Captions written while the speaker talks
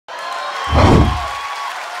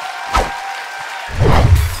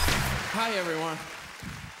Hi, everyone.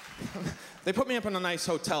 They put me up in a nice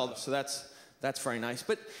hotel, so that's very nice.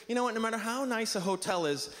 But you know what? No matter how nice a hotel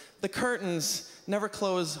is, the curtains never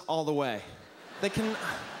close all the way. They can...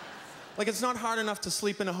 Like, it's not hard enough to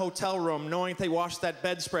sleep in a hotel room knowing they wash that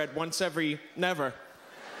bedspread once every never.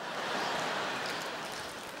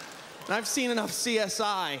 And I've seen enough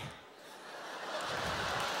CSI.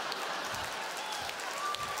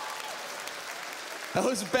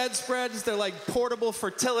 Those bedspreads, they're like portable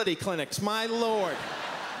fertility clinics, my lord.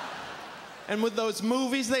 And with those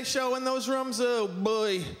movies they show in those rooms, oh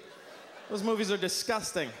boy. Those movies are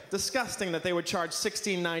disgusting. Disgusting that they would charge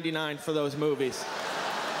 $16.99 for those movies.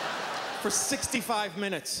 For 65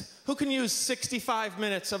 minutes. Who can use 65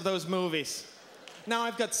 minutes of those movies? Now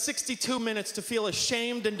I've got 62 minutes to feel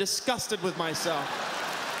ashamed and disgusted with myself.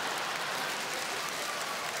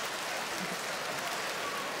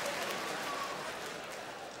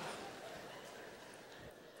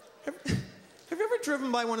 Have you ever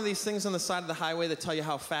driven by one of these things on the side of the highway that tell you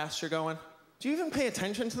how fast you're going? Do you even pay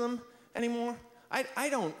attention to them anymore? I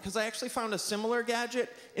don't, because I actually found a similar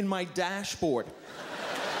gadget in my dashboard.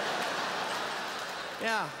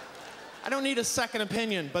 Yeah, I don't need a second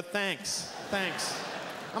opinion, but thanks, thanks.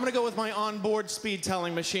 I'm gonna go with my onboard speed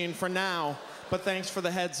telling machine for now, but thanks for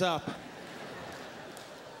the heads up.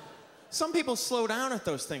 Some people slow down at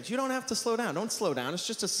those things. You don't have to slow down. Don't slow down, it's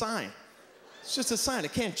just a sign. It's just a sign,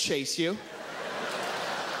 it can't chase you.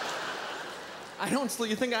 I don't slow,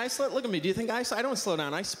 you think I slow? Look at me, do you think I don't slow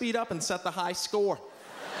down. I speed up and set the high score.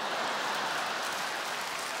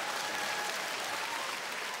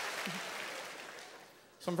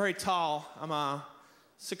 So I'm very tall. I'm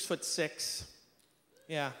 6'6".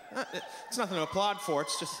 Yeah, it's nothing to applaud for.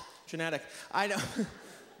 It's just genetic. I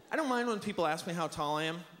don't mind when people ask me how tall I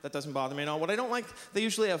am. That doesn't bother me at all. What I don't like, they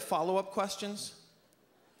usually have follow-up questions.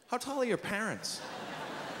 How tall are your parents?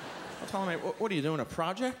 How tall am I? What are you doing, a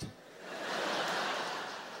project?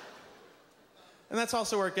 And that's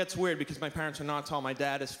also where it gets weird because my parents are not tall. My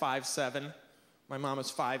dad is 5'7". My mom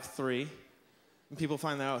is 5'3". And people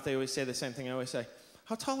find that out. They always say the same thing I always say.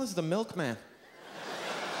 How tall is the milkman?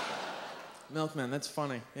 Milkman, that's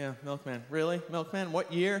funny. Yeah, milkman. Really? Milkman?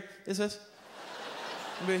 What year is this?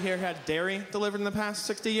 Anybody here had dairy delivered in the past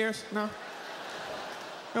 60 years? No?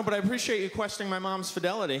 No, but I appreciate you questioning my mom's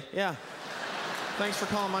fidelity. Yeah. Thanks for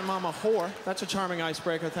calling my mom a whore. That's a charming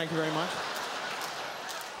icebreaker. Thank you very much.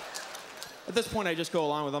 At this point, I just go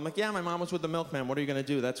along with it. I'm like, yeah, my mom was with the milkman. What are you going to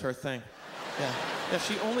do? That's her thing. Yeah. Yeah,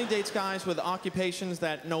 she only dates guys with occupations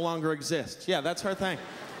that no longer exist. Yeah, that's her thing.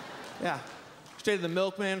 Yeah. She dated the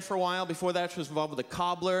milkman for a while. Before that, she was involved with the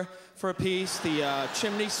cobbler for a piece, the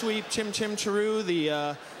chimney sweep, chim chim chiroo,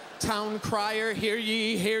 the town crier, hear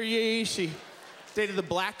ye, hear ye. She dated the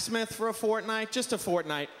blacksmith for a fortnight, just a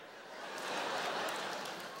fortnight.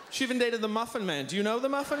 She even dated the Muffin Man. Do you know the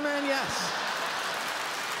Muffin Man? Yes.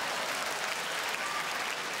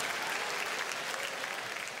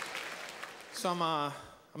 So I'm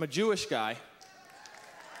a Jewish guy.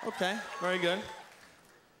 Okay, very good.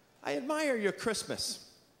 I admire your Christmas.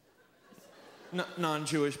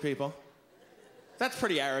 Non-Jewish people. That's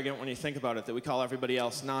pretty arrogant when you think about it, that we call everybody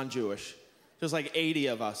else non-Jewish. There's like 80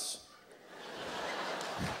 of us.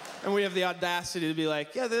 And we have the audacity to be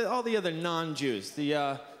like, yeah, all the other non-Jews,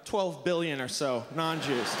 the 12 billion or so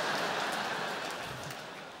non-Jews.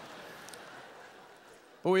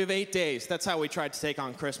 But we have 8 days. That's how we tried to take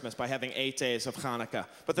on Christmas, by having 8 days of Hanukkah.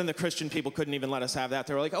 But then the Christian people couldn't even let us have that.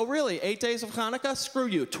 They were like, oh, really? 8 days of Hanukkah? Screw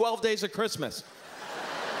you. 12 days of Christmas.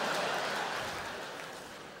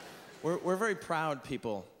 We're very proud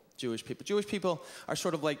people, Jewish people. Jewish people are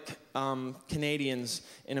sort of like Canadians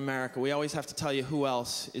in America. We always have to tell you who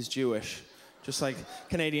else is Jewish. Just like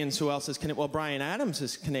Canadians, who else is Canadian? Well, Bryan Adams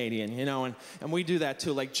is Canadian, you know, and we do that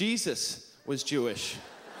too. Like Jesus was Jewish.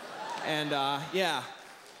 And yeah.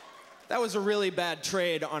 That was a really bad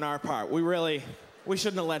trade on our part. We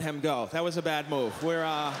shouldn't have let him go. That was a bad move.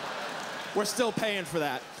 We're still paying for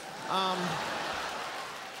that.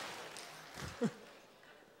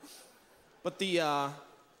 But the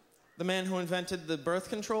man who invented the birth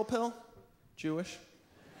control pill, Jewish.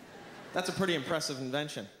 That's a pretty impressive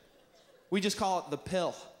invention. We just call it the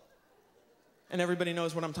pill. And everybody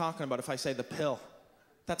knows what I'm talking about if I say the pill.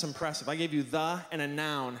 That's impressive. I gave you the and a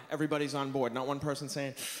noun. Everybody's on board. Not one person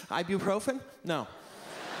saying, ibuprofen? No.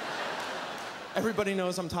 Everybody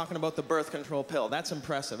knows I'm talking about the birth control pill. That's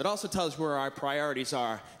impressive. It also tells where our priorities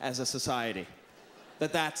are as a society.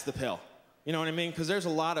 That's the pill. You know what I mean? Because there's a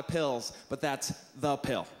lot of pills, but that's the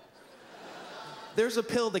pill. There's a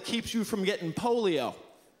pill that keeps you from getting polio.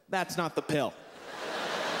 That's not the pill.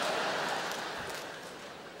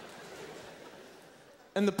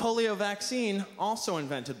 And the polio vaccine, also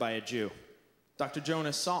invented by a Jew, Dr.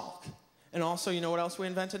 Jonas Salk. And also, you know what else we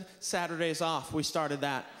invented? Saturdays off. We started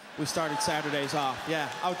that. We started Saturdays off. Yeah,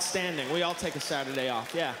 outstanding. We all take a Saturday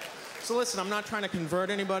off, yeah. So listen, I'm not trying to convert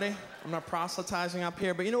anybody. I'm not proselytizing up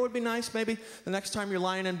here, but you know what would be nice, maybe? The next time you're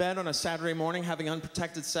lying in bed on a Saturday morning having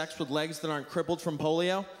unprotected sex with legs that aren't crippled from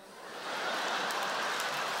polio.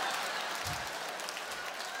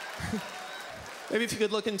 Maybe if you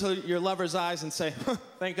could look into your lover's eyes and say, huh,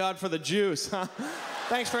 thank God for the Jews, huh?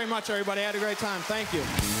 Thanks very much, everybody. I had a great time. Thank you.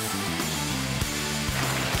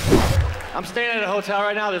 I'm staying at a hotel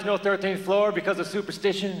right now. There's no 13th floor because of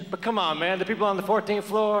superstition. But come on, man. The people on the 14th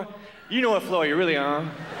floor, you know what floor you're really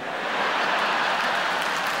on.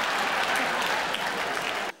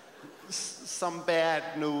 Some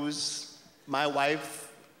bad news. My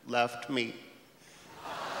wife left me.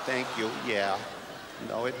 Thank you, yeah.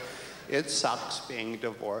 No, it sucks being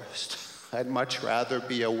divorced. I'd much rather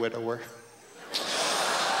be a widower.